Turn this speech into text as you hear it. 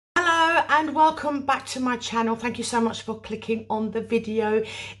and welcome back to my channel. Thank you so much for clicking on the video.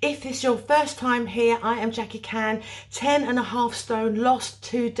 If this is your first time here, I am Jackie Can, 10.5 stone lost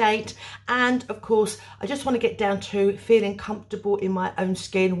to date, and of course I just want to get down to feeling comfortable in my own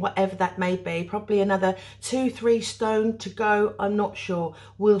skin, whatever that may be. Probably another 2-3 stone to go, I'm not sure,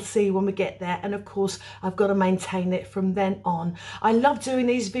 we'll see when we get there, and of course I've got to maintain it from then on. I love doing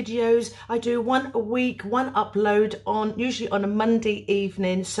these videos. I do one a week, one upload on usually on a Monday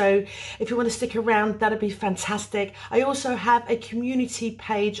evening, so if you want to stick around, that'd be fantastic. I also have a community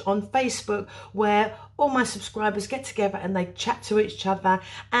page on Facebook where all my subscribers get together and they chat to each other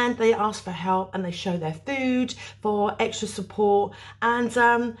and they ask for help and they show their food for extra support and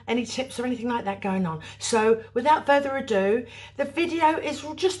any tips or anything like that going on. So without further ado, the video is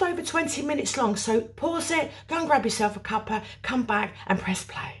just over 20 minutes long, so pause it, go and grab yourself a cuppa, come back and press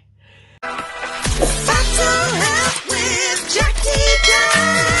play. Battle Health with Jackie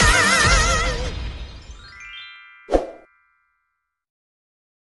Can.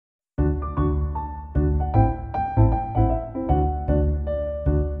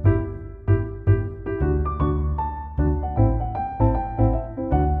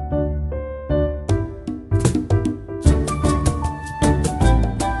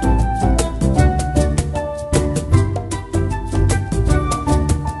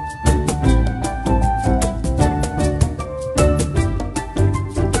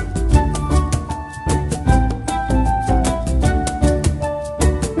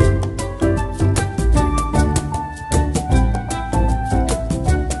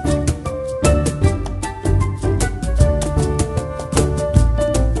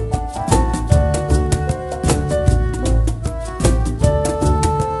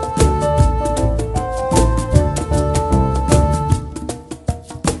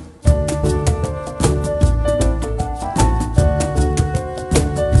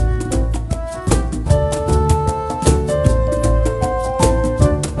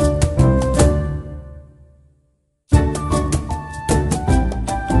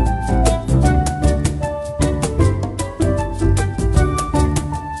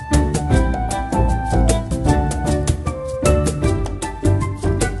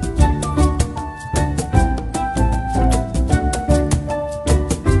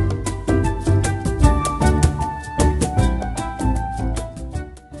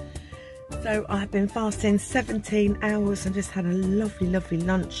 So I've been fasting 17 hours and just had a lovely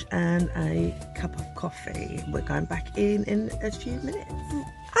lunch and a cup of coffee. We're going back in a few minutes.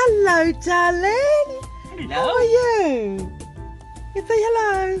 Hello, darling. Hello. How are you? You say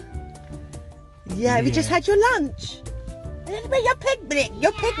hello? Yeah, have you just had your lunch? A little bit your picnic.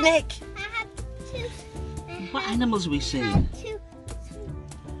 Your picnic. I have two. What animals are we seeing?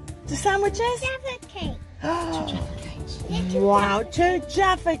 The sandwiches? Jaffa cake. Two Jaffa cakes. Wow, 2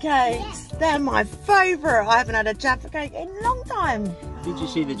 Jaffa cakes. They're my favourite. I haven't had a Jaffa cake in a long time. Did you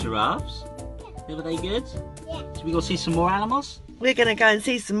see the giraffes? Yeah. Were they good? Yeah. Should we go see some more animals? We're going to go and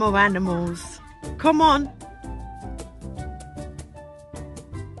see some more animals. Come on.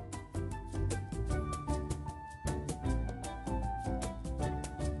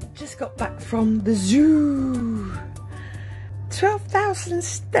 Just got back from the zoo. 12,000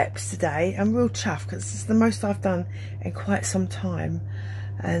 steps today. I'm real chuffed because it's the most I've done in quite some time.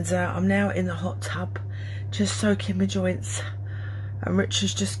 And I'm now in the hot tub, just soaking my joints. And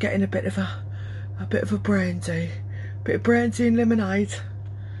Richard's just getting a bit of a brandy. Bit of brandy and lemonade.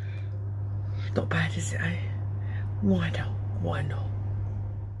 Not bad, is it, eh? Why not? Why not?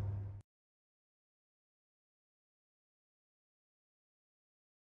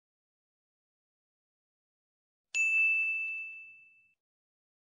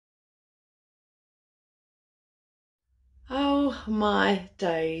 Oh my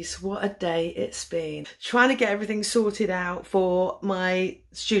days, what a day it's been. Trying to get everything sorted out for my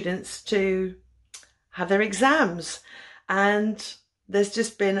students to have their exams, and there's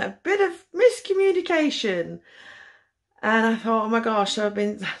just been a bit of miscommunication, and I thought, oh my gosh, so I've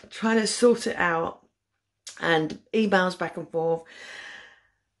been trying to sort it out and emails back and forth,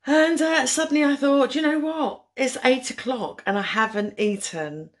 and suddenly I thought, you know what, it's 8 o'clock and I haven't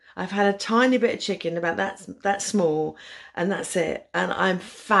eaten. I've had a tiny bit of chicken, about that small, and that's it, and I'm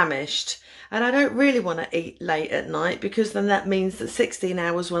famished. And I don't really want to eat late at night, because then that means that 16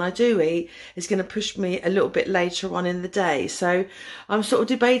 hours when I do eat is going to push me a little bit later on in the day. So I'm sort of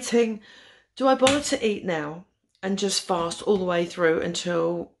debating, do I bother to eat now and just fast all the way through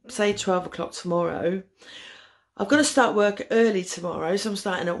until, say, 12 o'clock tomorrow? I've got to start work early tomorrow, so I'm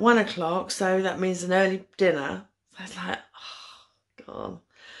starting at 1 o'clock, so that means an early dinner. So it's like, oh, God.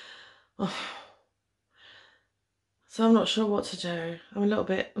 Oh. So I'm not sure what to do. I'm a little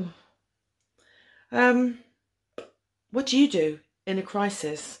bit What do you do in a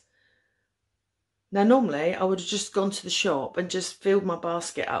crisis? Now, normally I would have just gone to the shop and just filled my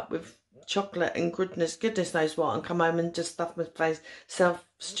basket up with chocolate and goodness knows what, and come home and just stuff myself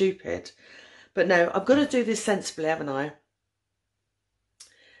stupid. But no, I've got to do this sensibly, haven't I?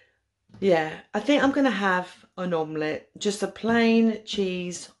 Yeah, I think I'm going to have an omelette, just a plain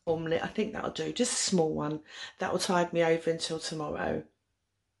cheese omelette. I think that'll do, just a small one. That will tide me over until tomorrow.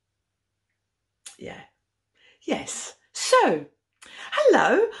 Yeah. Yes. So,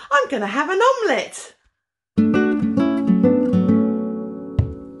 hello, I'm going to have an omelette.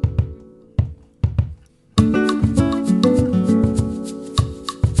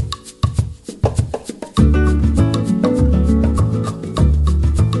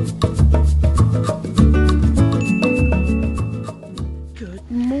 Good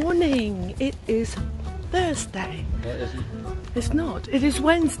morning. It is Thursday. No, it isn't. It's not. It is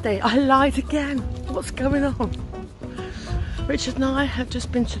Wednesday. I lied again. What's going on? Richard and I have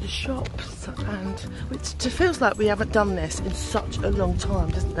just been to the shops, and it feels like we haven't done this in such a long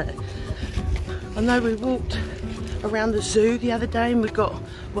time, doesn't it? I know we walked around the zoo the other day and we got,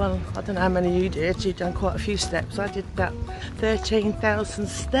 well, I don't know how many you did. You've done quite a few steps. I did about 13,000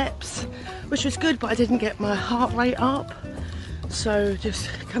 steps, which was good, but I didn't get my heart rate up. So just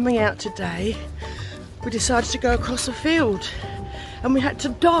coming out today, we decided to go across a field and we had to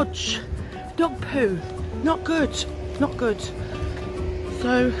dodge dog poo. Not good, not good.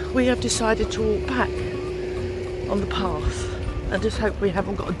 So we have decided to walk back on the path and just hope we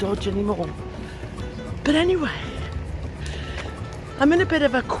haven't got to dodge anymore. But anyway, I'm in a bit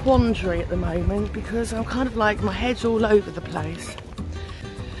of a quandary at the moment because I'm kind of like, my head's all over the place.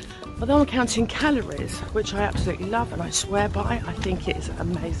 Although I'm counting calories, which I absolutely love and I swear by, I think it is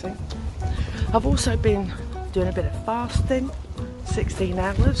amazing. I've also been doing a bit of fasting, 16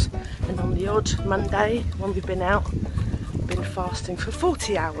 hours, and on the odd Monday when we've been out, been fasting for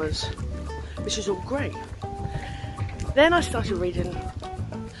 40 hours, which is all great. Then I started reading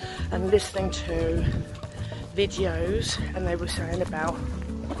and listening to videos, and they were saying about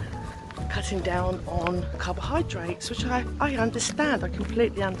cutting down on carbohydrates, which I understand, I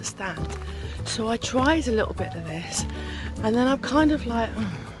completely understand. So I tried a little bit of this, and then I'm kind of like,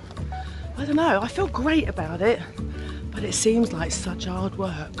 I don't know, I feel great about it, but it seems like such hard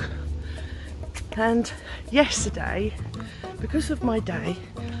work. And yesterday, because of my day,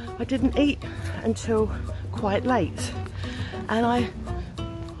 I didn't eat until quite late, and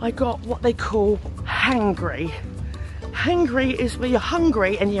I got what they call hangry. Hangry is where you're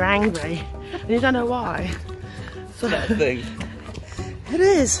hungry and you're angry and you don't know why. So Is that a thing? it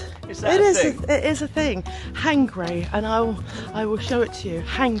is. Is that a thing? It is a thing. Hangry, and I will show it to you.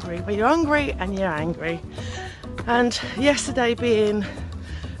 Hangry, where you're hungry and you're angry. And yesterday being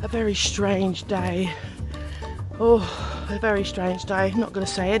a very strange day. Oh, a very strange day. Not going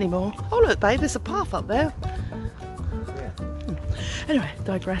to say anymore. Oh look, babe, there's a path up there. Anyway,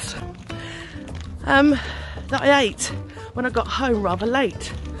 digress. That I ate when I got home rather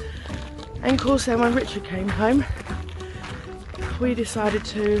late, and of course then when Richard came home we decided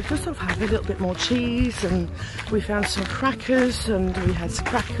to just sort of have a little bit more cheese, and we found some crackers, and we had some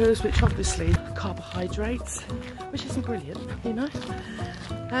crackers, which obviously carbohydrates, which isn't brilliant, you know.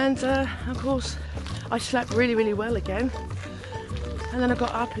 And of course I slept really well again, and then I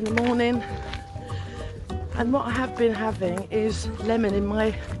got up in the morning, and what I have been having is lemon in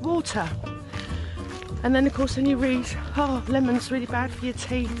my water. And then of course then you read, oh, lemon's really bad for your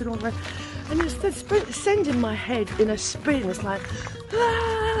teeth and all that. And it's sending my head in a spin. It's like,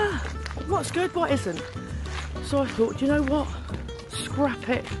 ah, what's good, what isn't? So I thought, you know what? Scrap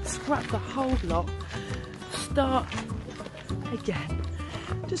it, scrap the whole lot. Start again.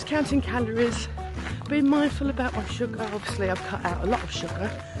 Just counting calories, being mindful about my sugar. Obviously I've cut out a lot of sugar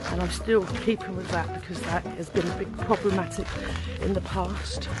and I'm still keeping with that because that has been a bit problematic in the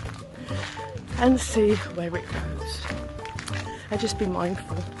past. And see where it goes, and just be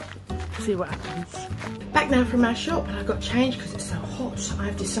mindful, see what happens. Back now from our shop, and I got changed because it's so hot.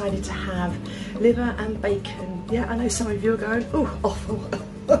 I've decided to have liver and bacon. Yeah, I know some of you are going, oh, offal.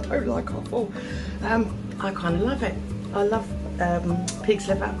 I don't like offal. I kind of love it. I love pig's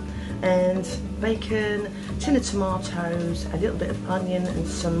liver and bacon, tin of tomatoes, a little bit of onion and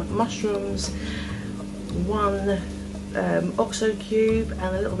some mushrooms, one oxo cube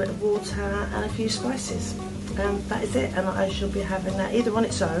and a little bit of water and a few spices. That is it, and I shall be having that either on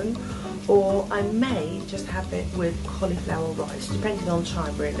its own, or I may just have it with cauliflower rice, depending on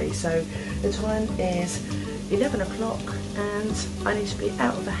time really. So the time is 11 o'clock and I need to be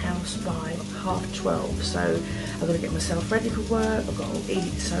out of the house by 12:30. So I've got to get myself ready for work, I've got to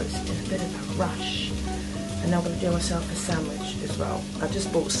eat, so it's a bit of a rush. And I'm going to do myself a sandwich as well. I've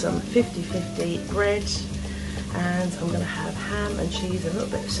just bought some 50/50 bread and I'm going to have ham and cheese and a little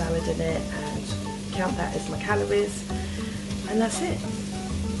bit of salad in it and count that as my calories. And that's it.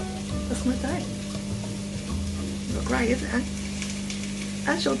 That's my day. Not great, is it, eh?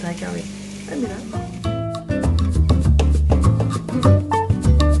 How's your day going? Let me know.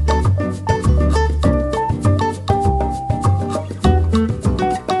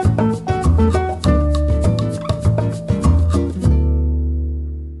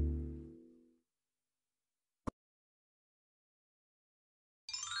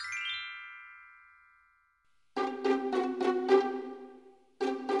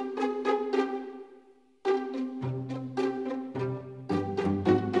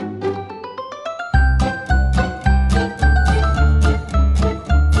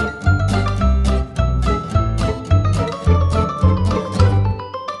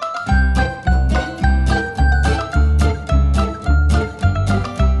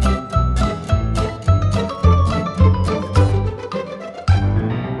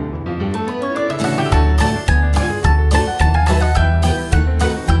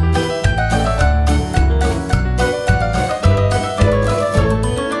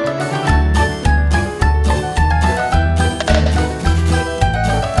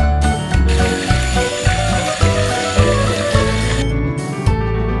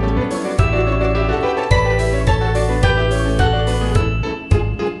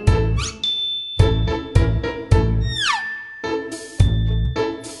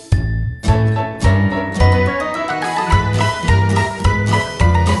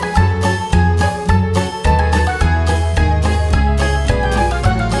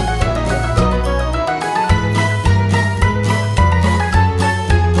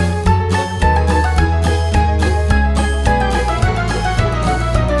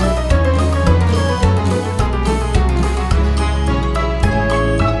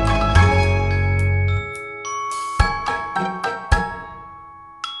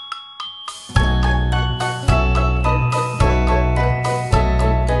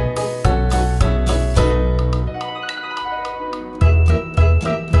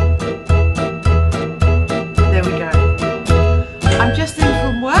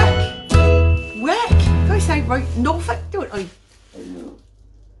 Norfolk, do it.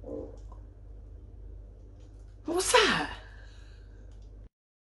 What was that?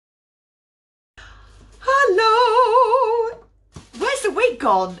 Hello. Where's the week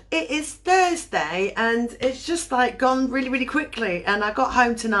gone? It is Thursday and it's just like gone really, really quickly. And I got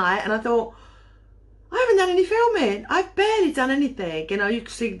home tonight and I thought, I haven't done any filming. I've barely done anything. You know, you can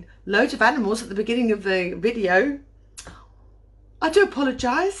see loads of animals at the beginning of the video. I do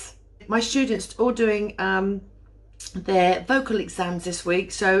apologise. My students all doing their vocal exams this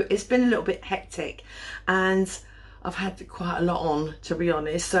week, so it's been a little bit hectic and I've had quite a lot on, to be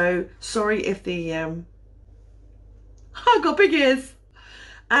honest. So sorry if the I've got big ears.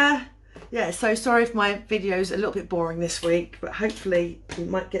 Yeah, so sorry if my video's a little bit boring this week, but hopefully you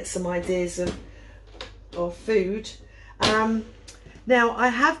might get some ideas of food. Now I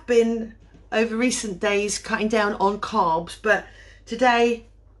have been over recent days cutting down on carbs, but today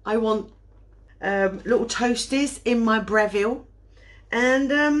I want little toasties in my Breville,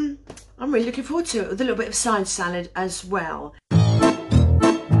 and I'm really looking forward to it with a little bit of side salad as well.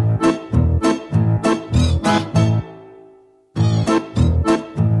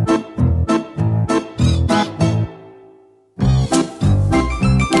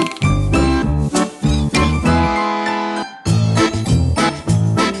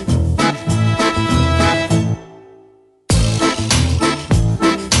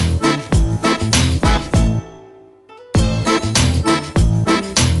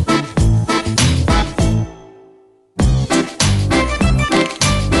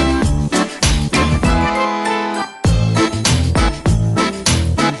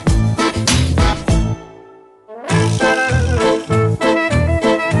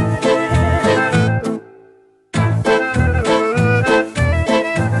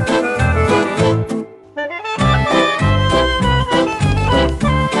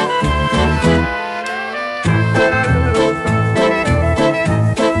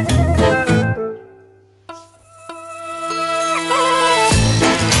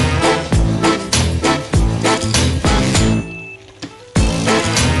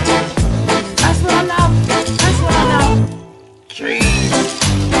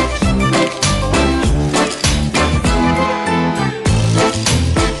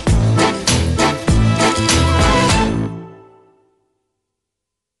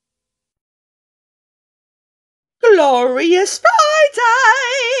 glorious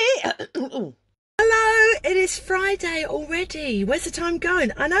Friday! Hello, it is Friday already. Where's the time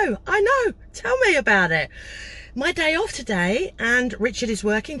going? I know. Tell me about it. My day off today, and Richard is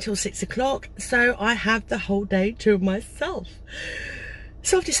working till 6 o'clock, so I have the whole day to myself.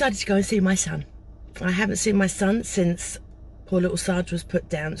 So I've decided to go and see my son. I haven't seen my son since poor little Sarge was put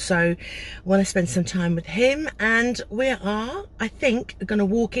down, so I want to spend some time with him, and we are, I think, going to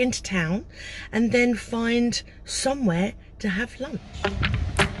walk into town and then find somewhere to have lunch.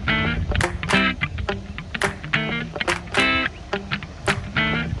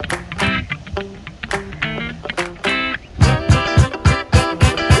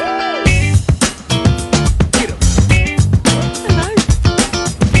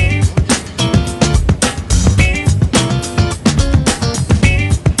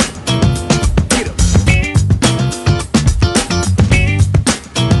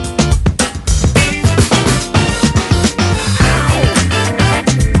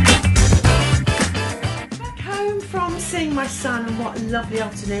 My son, and what a lovely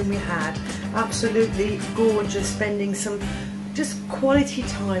afternoon we had. Absolutely gorgeous, spending some just quality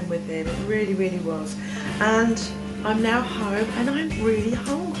time with him. It really was. And I'm now home and I'm really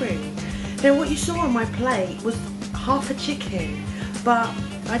hungry. Now what you saw on my plate was half a chicken, but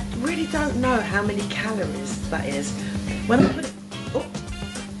I really don't know how many calories that is. When I put it, oh,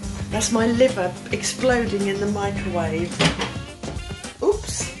 that's my liver exploding in the microwave.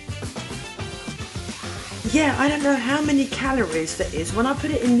 Oops. Yeah, I don't know how many calories that is. When I put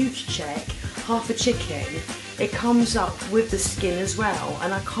it in NutraCheck, half a chicken, it comes up with the skin as well.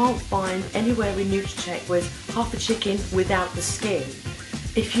 And I can't find anywhere in NutraCheck with half a chicken without the skin.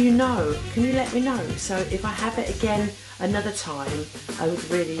 If you know, can you let me know? So if I have it again another time, I would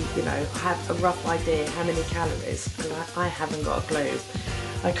really, have a rough idea how many calories. And I haven't got a clue.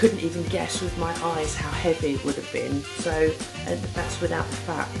 I couldn't even guess with my eyes how heavy it would have been, so that's without the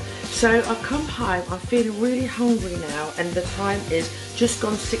fat. So I've come home, I'm feeling really hungry now, and the time is just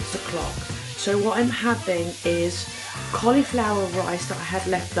gone 6 o'clock. So what I'm having is cauliflower rice that I had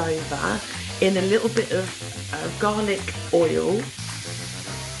left over in a little bit of garlic oil.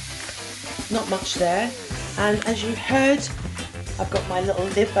 Not much there. And as you heard, I've got my little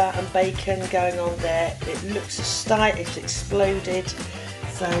liver and bacon going on there. It looks a style, it's exploded.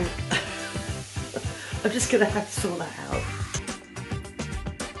 So I'm just going to have to sort that out.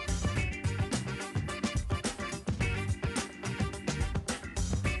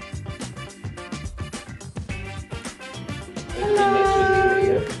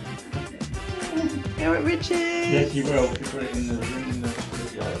 Hello. Hello, Richard. Yes, you will. Put it in the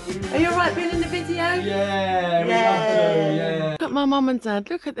video. Are you alright being in the video? Yeah, we have to, yeah. Look at my mum and dad.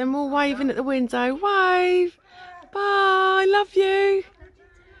 Look at them all waving at the window. Wave. Bye. Love you.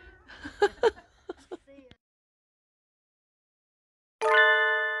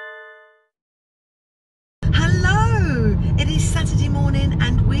 Hello! It is Saturday morning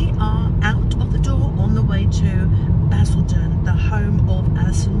and we are out of the door on the way to Basildon, the home of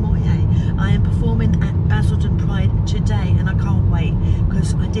Alison Moyet. I am performing at Basildon Pride today and I can't wait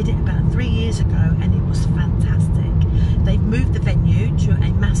because I did it about 3 years ago and it was fantastic. They've moved the venue to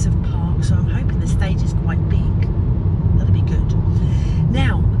a massive park, so I'm hoping the stage is quite big. That'll be good.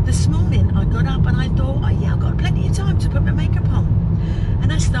 Now, this morning I got up and I thought, oh yeah, I've got plenty of time to put my makeup on.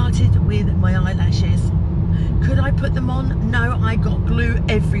 And I started with my eyelashes. Could I put them on? No, I got glue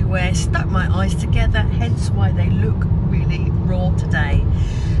everywhere, stuck my eyes together, hence why they look really raw today.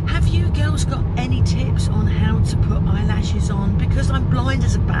 Have you girls got any tips on how to put eyelashes on? Because I'm blind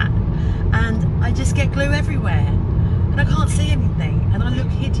as a bat and I just get glue everywhere and I can't see anything and I look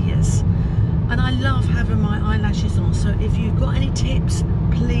hideous. And I love having my eyelashes on, so if you've got any tips,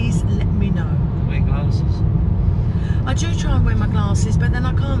 please let me know. Wear glasses. I do try and wear my glasses, but then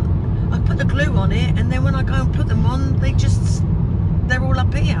I can't. I put the glue on it, and then when I go and put them on, they're all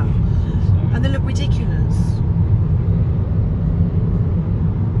up here. And they look ridiculous.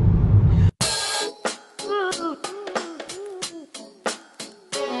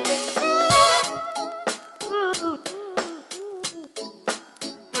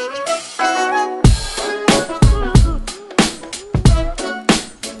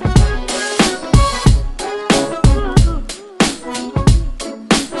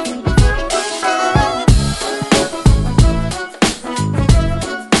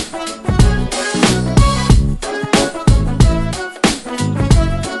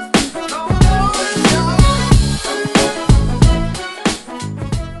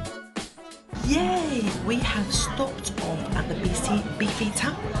 We have stopped off at the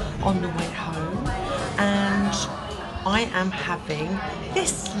Beefeater on the way home and I am having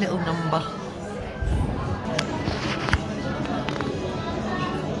this little number.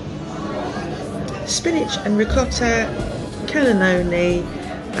 spinach and ricotta, cannelloni,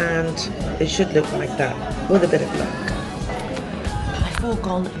 and it should look like that with a bit of luck. I've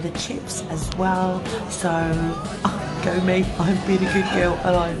foregone the chips as well, so go me, I've been a good girl.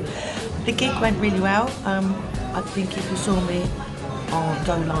 And the gig went really well. I think if you saw me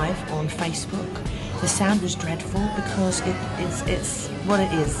go live on Facebook, the sound was dreadful because it's what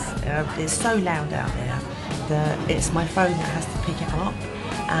it is. It's so loud out there that it's my phone that has to pick it up,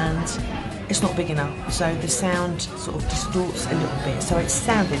 and it's not big enough, so the sound sort of distorts a little bit. So it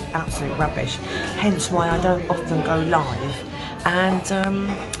sounded absolute rubbish. Hence why I don't often go live. And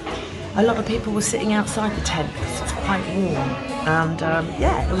a lot of people were sitting outside the tent because it's quite warm. And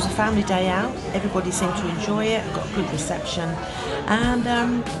yeah, it was a family day out. Everybody seemed to enjoy it. I got a good reception, and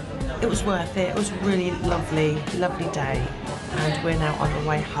it was worth it. It was a really lovely day, and we're now on the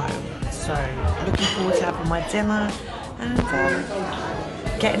way home. So looking forward to having my dinner and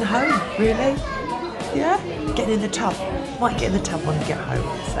getting home, really. Yeah, getting in the tub. Might get in the tub when we get home.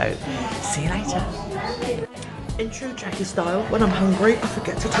 So see you later. In true Jackie style, when I'm hungry, I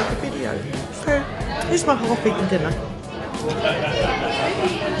forget to take a video. So here's my half-eaten dinner.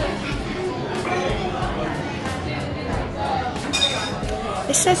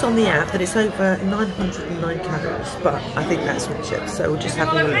 It says on the app that it's over 909 calories, but I think that's with chips, so we're just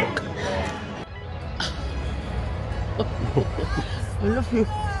having a look. I love you.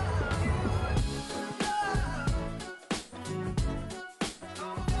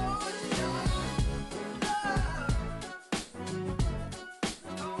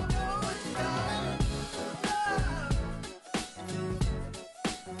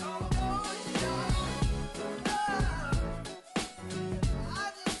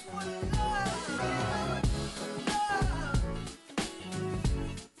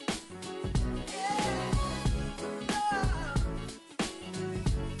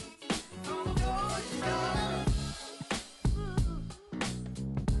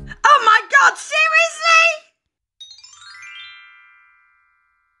 God, seriously?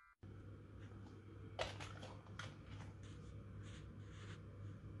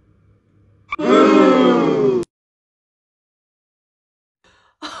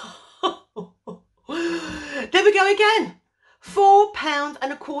 There we go again.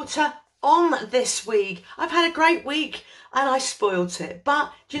 £4.25 on this week. I've had a great week and I spoilt it.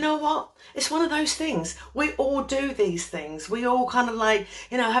 But do you know what? It's one of those things. We all do these things. We all kind of like,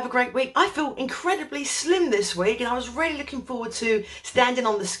 you know, have a great week. I feel incredibly slim this week and I was really looking forward to standing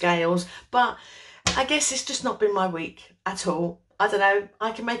on the scales. But I guess it's just not been my week at all. I don't know,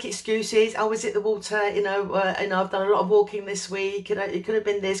 I can make excuses. I was at the water, you know, I've done a lot of walking this week. It could have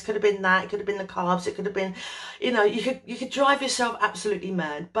been this, could have been that, it could have been the carbs, it could have been, you know, you could drive yourself absolutely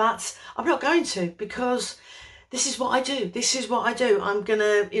mad. But I'm not going to, because this is what I do. This is what I do. I'm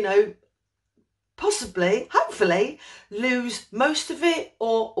gonna, you know, possibly, hopefully, lose most of it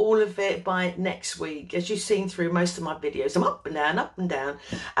or all of it by next week. As you've seen through most of my videos, I'm up and down, up and down.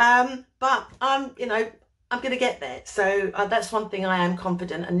 But I'm, you know, I'm going to get there. So that's one thing I am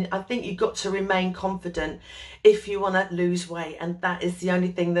confident, and I think you've got to remain confident if you want to lose weight, and that is the only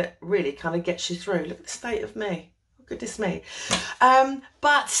thing that really kind of gets you through. Look at the state of me. Oh, goodness me.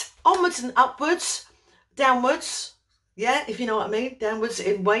 But onwards and upwards, downwards, yeah, if you know what I mean, downwards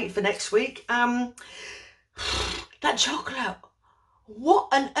in weight for next week. That chocolate, what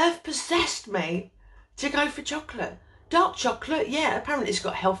on earth possessed me to go for chocolate? Dark chocolate, yeah, apparently it's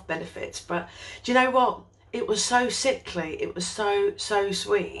got health benefits, but do you know what? It was so sickly, it was so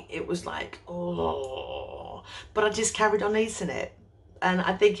sweet. It was like, oh, but I just carried on eating it. And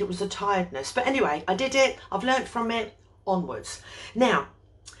I think it was a tiredness. But anyway, I did it, I've learnt from it, onwards. Now,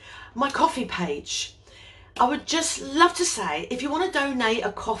 my coffee page. I would just love to say, if you want to donate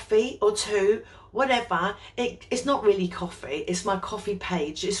a coffee or two, whatever, it's not really coffee, it's my coffee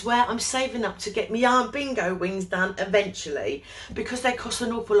page. It's where I'm saving up to get my Aunt Bingo wings done eventually, because they cost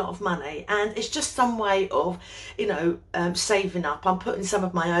an awful lot of money, and it's just some way of, you know, saving up. I'm putting some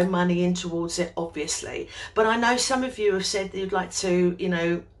of my own money in towards it, obviously, but I know some of you have said that you'd like to, you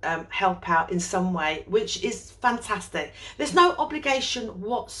know, help out in some way, which is fantastic. There's no obligation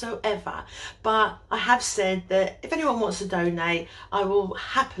whatsoever, but I have said that if anyone wants to donate, I will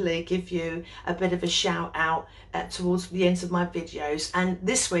happily give you a bit of a shout out towards the ends of my videos. And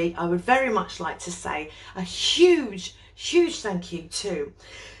this week I would very much like to say a huge thank you to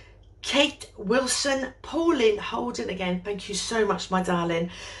Kate Wilson, Pauline Holden, again, thank you so much, my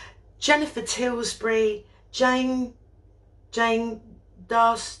darling, Jennifer Tilsbury, Jane Darston,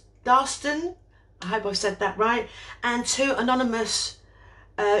 I hope I've said that right, and to anonymous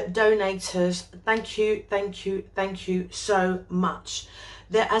donators, thank you so much.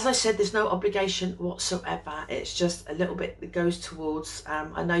 As I said, there's no obligation whatsoever. It's just a little bit that goes towards,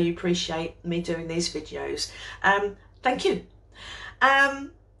 I know you appreciate me doing these videos. Thank you.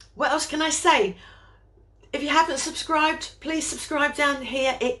 What else can I say? If you haven't subscribed, please subscribe down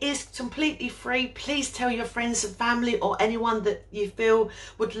here. It is completely free. Please tell your friends and family or anyone that you feel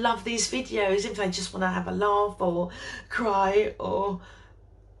would love these videos, if they just want to have a laugh or cry or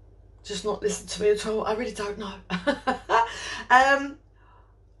just not listen to me at all. I really don't know.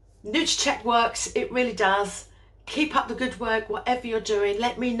 NutraCheck works. It really does. Keep up the good work, whatever you're doing.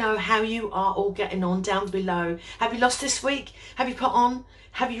 Let me know how you are all getting on down below. Have you lost this week? Have you put on?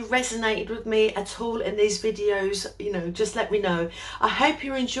 Have you resonated with me at all in these videos? You know, just let me know. I hope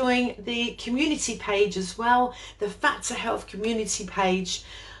you're enjoying the community page as well, the Fat to Health community page.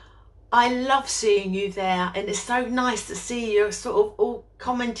 I love seeing you there, and it's so nice to see you sort of all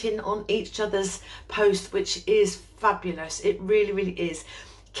commenting on each other's posts, which is fabulous. It really, really is.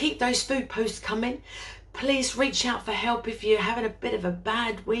 Keep those food posts coming. Please reach out for help if you're having a bit of a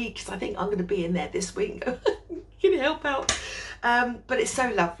bad week, because I think I'm going to be in there this week. Can you help out? But it's so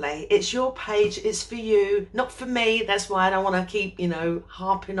lovely. It's your page. It's for you, not for me. That's why I don't want to keep, you know,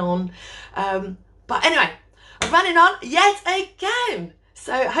 harping on. But anyway, I'm running on yet again.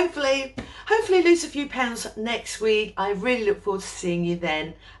 So hopefully lose a few pounds next week. I really look forward to seeing you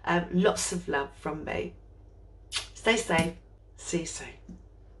then. Lots of love from me. Stay safe. See you soon.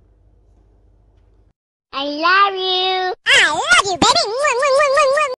 I love you. I love you, baby.